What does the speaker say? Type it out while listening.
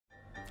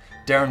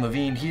Darren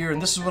Levine here, and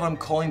this is what I'm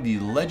calling the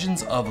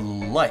Legends of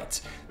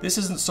Light. This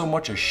isn't so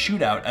much a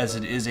shootout as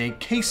it is a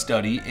case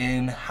study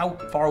in how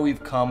far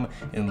we've come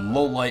in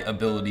low light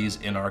abilities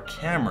in our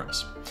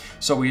cameras.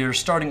 So we are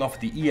starting off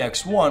with the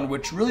EX1,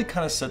 which really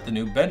kind of set the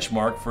new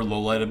benchmark for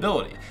low light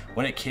ability.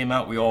 When it came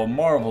out, we all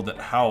marveled at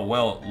how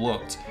well it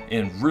looked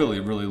in really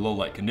low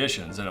light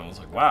conditions, and it was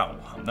like, wow,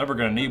 I'm never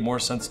gonna need more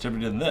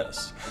sensitivity than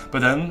this.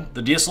 But then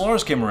the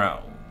DSLRs came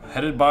around,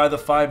 headed by the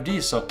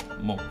 5D, so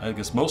I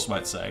guess most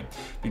might say,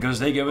 because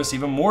they give us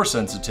even more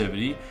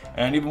sensitivity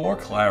and even more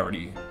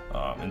clarity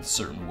in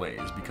certain ways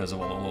because of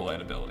all the low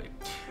light ability.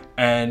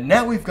 And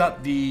now we've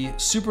got the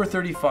Super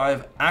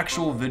 35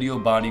 actual video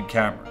bodied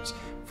cameras.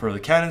 For the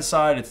Canon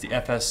side, it's the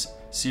FS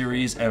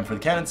series, and for the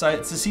Canon side,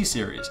 it's the C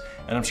series.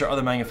 And I'm sure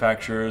other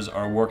manufacturers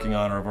are working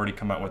on or have already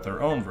come out with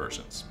their own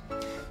versions.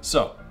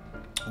 So,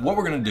 what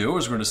we're going to do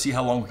is we're going to see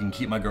how long we can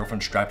keep my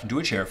girlfriend strapped into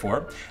a chair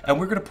for, and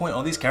we're going to point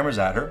all these cameras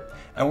at her,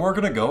 and we're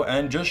going to go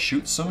and just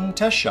shoot some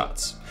test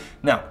shots.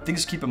 Now,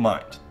 things to keep in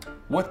mind.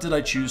 What did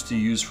I choose to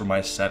use for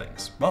my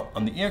settings? Well,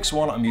 on the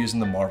EX1, I'm using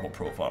the Marvel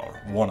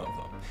Profiler, one of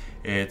them.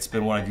 It's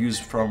been what I've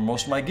used for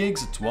most of my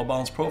gigs. It's a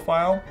well-balanced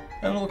profile,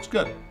 and it looks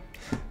good.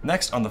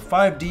 Next, on the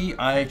 5D,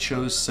 I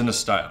chose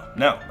CineStyle.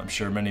 Now, I'm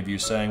sure many of you are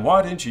saying,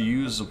 why didn't you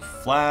use a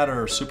flat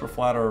or super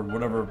flat or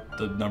whatever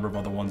the number of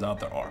other ones out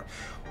there are?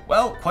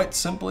 Well, quite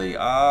simply,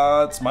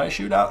 it's my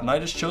shootout, and I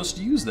just chose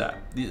to use that.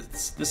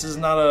 This is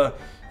not a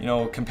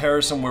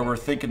comparison where we're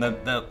thinking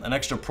that an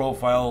extra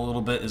profile a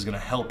little bit is going to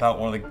help out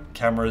one of the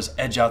cameras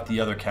edge out the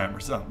other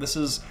cameras. No, this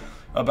is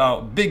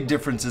about big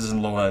differences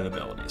in low light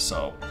ability.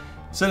 So,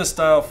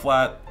 CineStyle,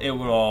 flat, it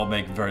would all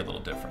make very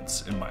little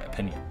difference, in my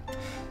opinion.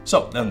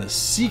 So then the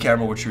C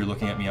camera, which you're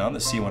looking at me on, the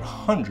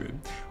C100,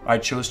 I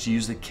chose to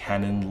use the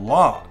Canon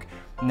log.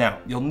 Now,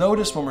 you'll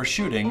notice when we're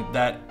shooting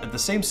that at the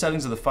same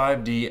settings of the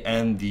 5D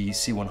and the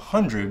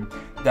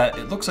C100, that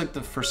it looks like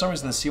for some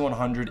reason the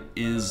C100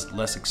 is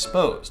less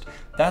exposed.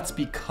 That's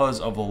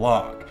because of the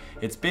log.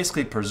 It's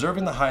basically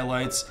preserving the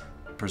highlights,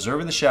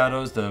 preserving the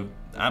shadows, the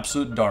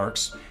absolute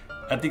darks,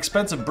 at the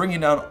expense of bringing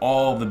down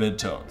all of the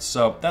midtones.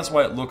 So that's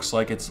why it looks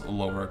like it's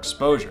lower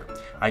exposure.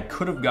 I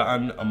could have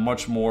gotten a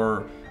much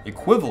more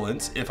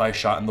equivalent if I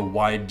shot in the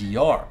wide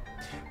DR.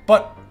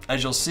 But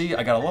as you'll see,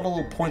 I got a lot of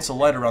little points of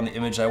light around the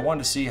image. I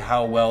wanted to see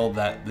how well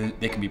that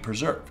they can be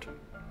preserved.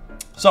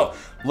 So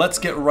let's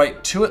get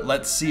right to it.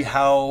 Let's see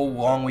how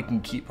long we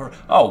can keep her.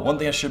 Oh, one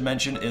thing I should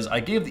mention is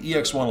I gave the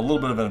EX1 a little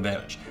bit of an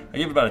advantage. I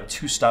gave it about a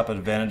 2-stop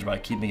advantage by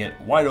keeping it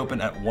wide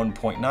open at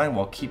 1.9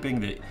 while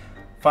keeping the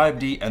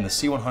 5D and the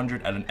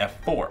C100 at an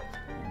f4.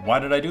 Why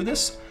did I do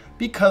this?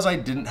 Because I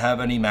didn't have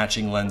any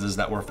matching lenses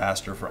that were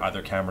faster for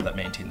either camera that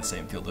maintained the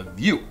same field of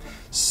view.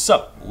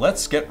 So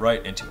let's get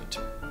right into it.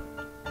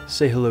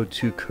 Say hello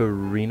to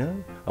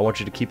Karina. I want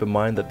you to keep in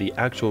mind that the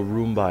actual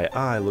room by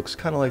eye looks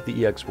kind of like the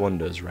EX1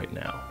 does right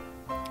now.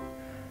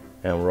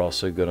 And we're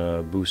also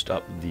gonna boost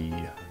up the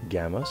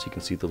gamma so you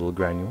can see the little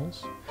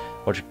granules.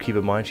 I want you to keep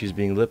in mind she's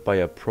being lit by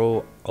a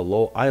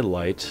low eye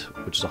light,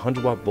 which is a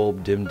 100-watt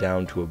bulb dimmed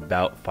down to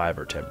about 5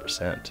 or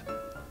 10%.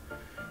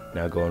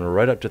 Now going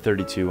right up to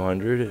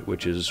 3200,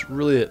 which is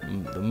really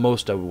the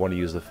most I would want to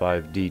use the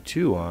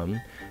 5D2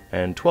 on,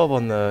 and 12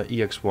 on the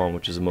EX1,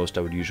 which is the most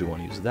I would usually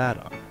want to use that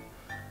on.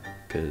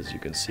 Because you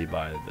can see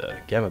by the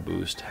gamma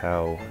boost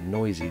how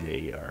noisy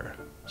they are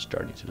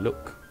starting to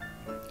look.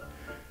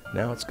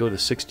 Now let's go to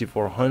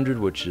 6400,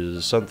 which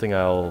is something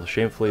I'll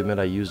shamefully admit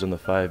I used on the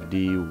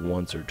 5D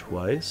once or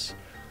twice.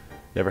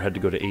 Never had to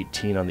go to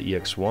 18 on the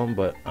EX1,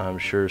 but I'm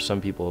sure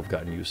some people have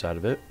gotten use out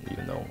of it,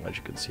 even though, as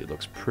you can see, it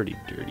looks pretty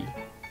dirty.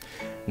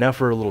 Now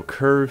for a little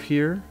curve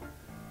here,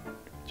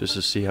 just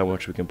to see how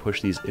much we can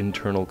push these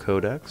internal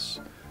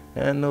codecs,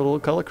 and a little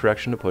color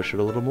correction to push it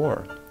a little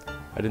more.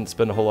 I didn't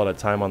spend a whole lot of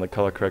time on the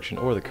color correction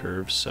or the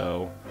curve,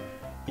 so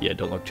yeah,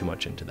 don't look too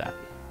much into that.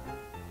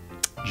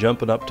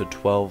 Jumping up to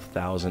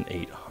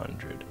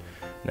 12,800.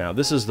 Now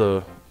this is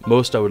the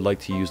most I would like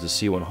to use the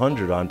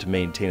C100 on to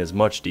maintain as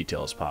much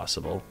detail as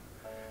possible.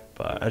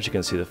 But as you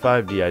can see, the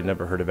 5D, I'd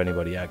never heard of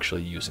anybody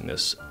actually using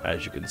this.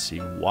 As you can see,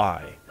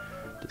 why?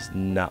 Does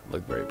not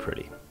look very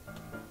pretty.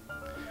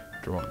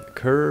 Drawing the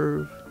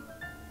curve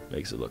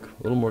makes it look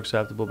a little more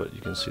acceptable, but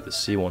you can see the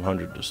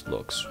C100 just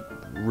looks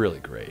really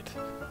great,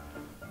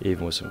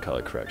 even with some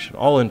color correction.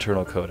 All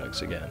internal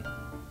codecs again.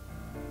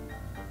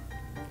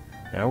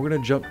 Now we're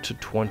going to jump to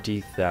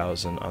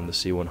 20,000 on the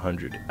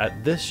C100.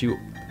 At this, you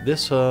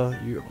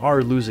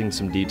are losing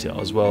some detail,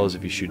 as well as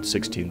if you shoot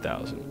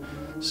 16,000.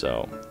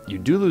 So you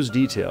do lose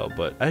detail,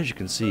 but as you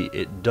can see,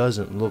 it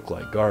doesn't look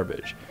like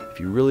garbage. If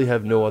you really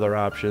have no other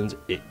options,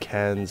 it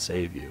can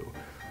save you.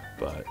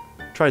 But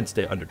try and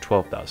stay under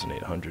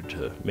 12,800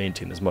 to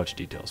maintain as much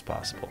detail as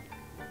possible.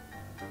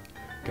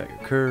 Got your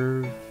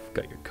curve,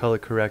 got your color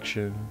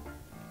correction.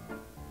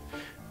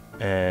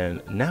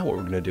 And now what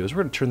we're going to do is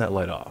we're going to turn that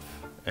light off.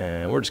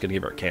 And we're just going to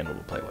give her a candle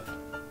to play with.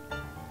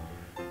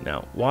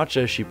 Now, watch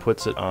as she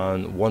puts it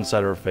on one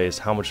side of her face,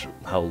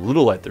 how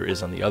little light there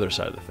is on the other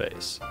side of the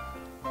face.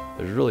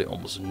 There's really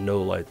almost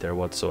no light there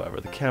whatsoever.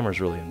 The camera's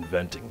really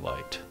inventing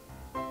light.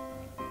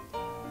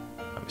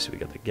 So we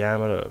got the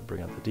gamma to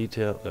bring out the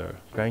detail, the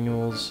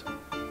granules.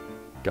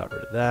 Got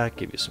rid of that,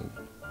 gave you some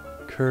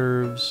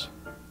curves.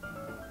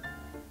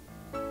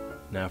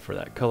 Now for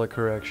that color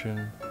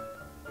correction.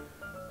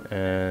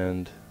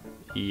 And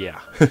yeah,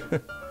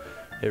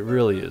 it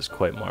really is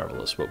quite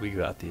marvelous what we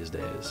got these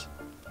days.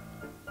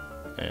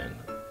 And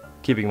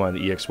keeping in mind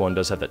the EX1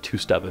 does have that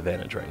two-step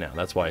advantage right now.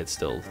 That's why it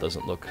still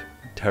doesn't look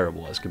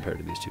terrible as compared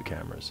to these two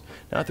cameras.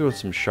 Now I threw in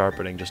some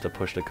sharpening just to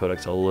push the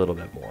codecs a little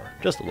bit more.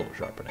 Just a little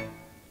sharpening.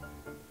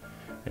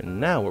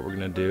 And now what we're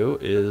going to do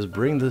is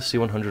bring the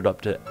C100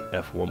 up to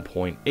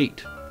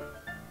f1.8.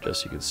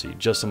 Just so you can see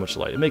just so much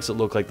light. It makes it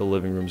look like the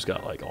living room's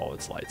got like all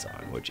its lights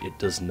on, which it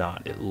does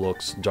not. It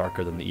looks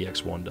darker than the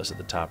EX1 does at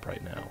the top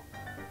right now.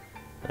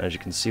 And as you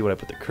can see, when I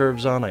put the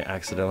curves on, I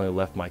accidentally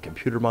left my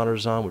computer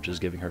monitors on, which is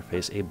giving her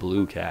face a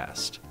blue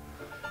cast.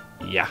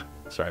 Yeah,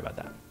 sorry about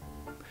that.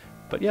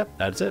 But yeah,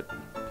 that's it.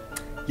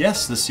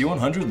 Yes, the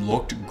C100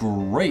 looked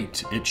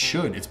great. It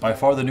should. It's by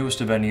far the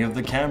newest of any of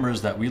the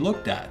cameras that we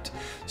looked at.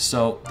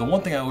 So the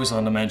one thing I always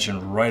want to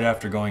mention right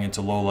after going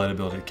into low light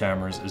ability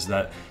cameras is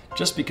that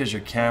just because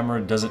your camera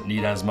doesn't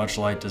need as much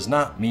light does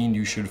not mean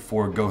you should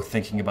forego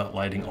thinking about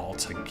lighting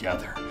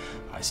altogether.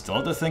 I still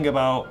have to think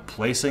about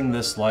placing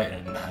this light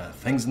and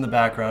things in the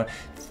background.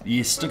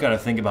 You still got to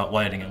think about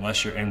lighting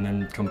unless you're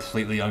in a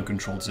completely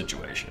uncontrolled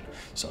situation.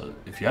 So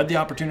if you had the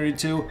opportunity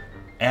to,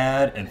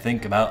 add and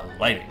think about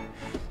lighting.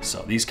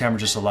 So these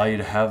cameras just allow you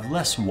to have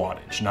less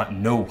wattage, not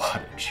no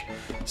wattage.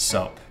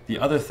 So the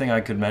other thing I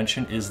could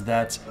mention is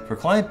that for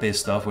client-based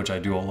stuff, which I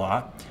do a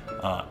lot,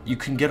 you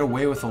can get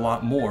away with a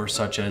lot more,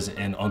 such as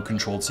in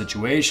uncontrolled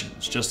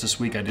situations. Just this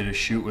week I did a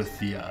shoot with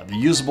the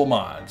usable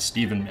mod,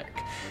 Steve and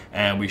Mick,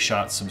 and we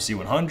shot some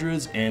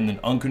C100s in an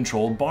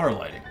uncontrolled bar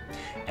lighting.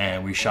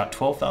 And we shot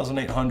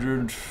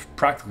 12,800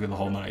 practically the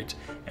whole night.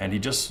 And he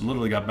just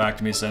literally got back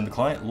to me saying the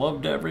client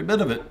loved every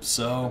bit of it.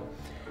 So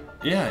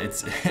yeah,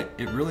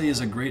 it really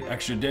is a great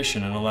extra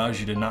addition and allows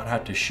you to not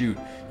have to shoot,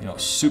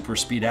 super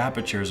speed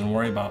apertures and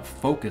worry about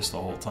focus the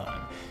whole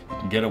time. You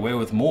can get away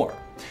with more.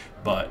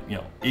 But,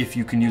 if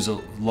you can use a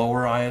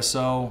lower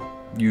ISO,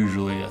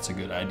 usually that's a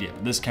good idea.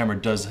 But this camera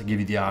does give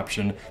you the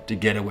option to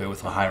get away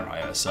with a higher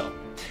ISO.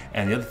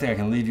 And the other thing I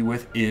can leave you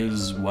with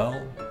is,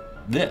 well,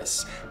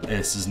 this.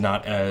 This is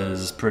not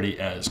as pretty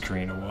as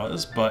Karina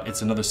was, but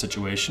it's another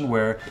situation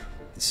where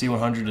the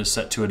C100 is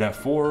set to an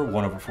f4,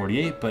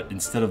 1/48, but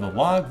instead of the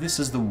log, this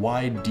is the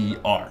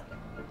YDR.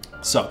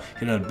 So,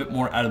 getting a bit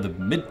more out of the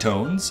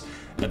midtones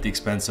at the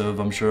expense of,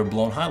 I'm sure, a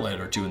blown highlight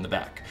or two in the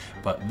back.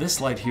 But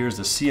this light here is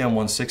the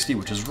CM160,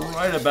 which is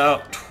right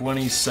about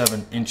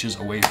 27 inches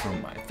away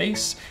from my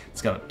face.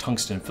 It's got a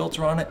tungsten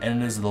filter on it,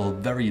 and it is the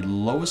very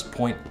lowest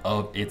point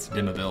of its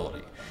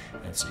dimmability.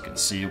 And so you can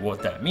see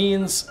what that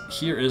means.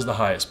 Here is the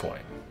highest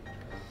point.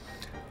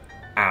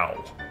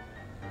 Ow.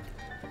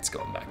 It's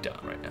going back down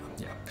right now,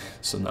 yeah.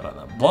 So not on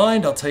that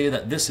blind, I'll tell you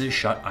that this is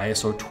shot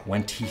ISO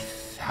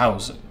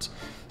 20,000.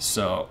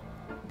 So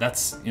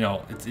that's,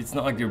 it's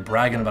not like you're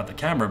bragging about the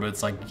camera, but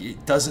it's like,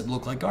 it doesn't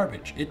look like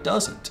garbage. It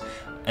doesn't.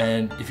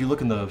 And if you look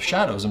in the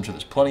shadows, I'm sure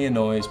there's plenty of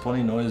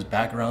noise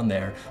back around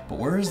there, but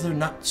where is there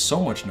not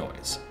so much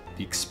noise?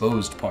 The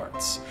exposed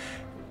parts.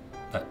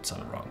 That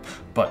sounded wrong.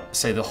 But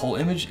say the whole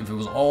image, if it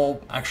was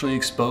all actually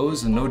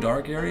exposed and no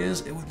dark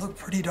areas, it would look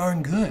pretty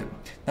darn good.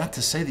 Not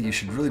to say that you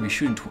should really be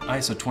shooting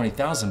ISO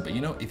 20,000,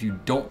 but if you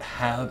don't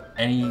have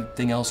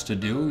anything else to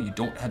do, you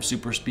don't have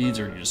super speeds,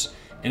 or you're just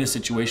in a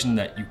situation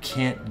that you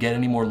can't get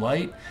any more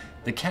light,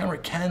 the camera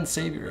can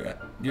save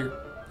your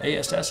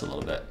ASS a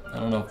little bit. I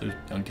don't know if there's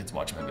young kids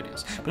watching my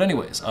videos. But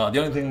anyways, the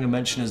only thing to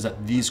mention is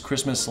that these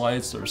Christmas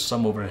lights, there's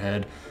some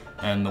overhead,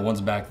 and the ones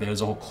back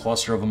there's a whole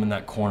cluster of them in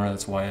that corner,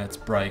 that's why it's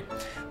bright.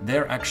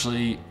 They're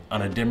actually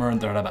on a dimmer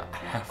and they're at about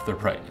half their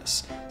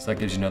brightness. So that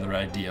gives you another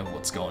idea of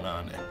what's going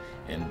on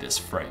in this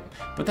frame.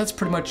 But that's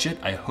pretty much it.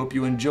 I hope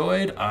you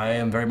enjoyed. I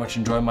am very much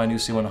enjoying my new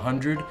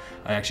C100.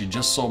 I actually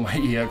just sold my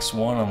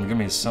EX1. I'm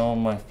gonna be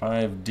selling my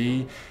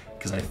 5D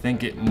because I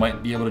think it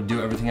might be able to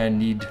do everything I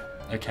need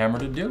a camera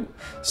to do.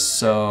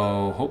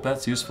 So hope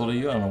that's useful to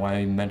you. I don't know why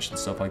I mentioned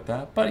stuff like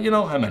that, but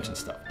I mentioned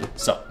stuff.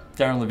 So,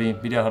 Darren Levine,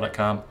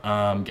 videohow.com.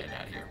 I'm getting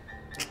out of here.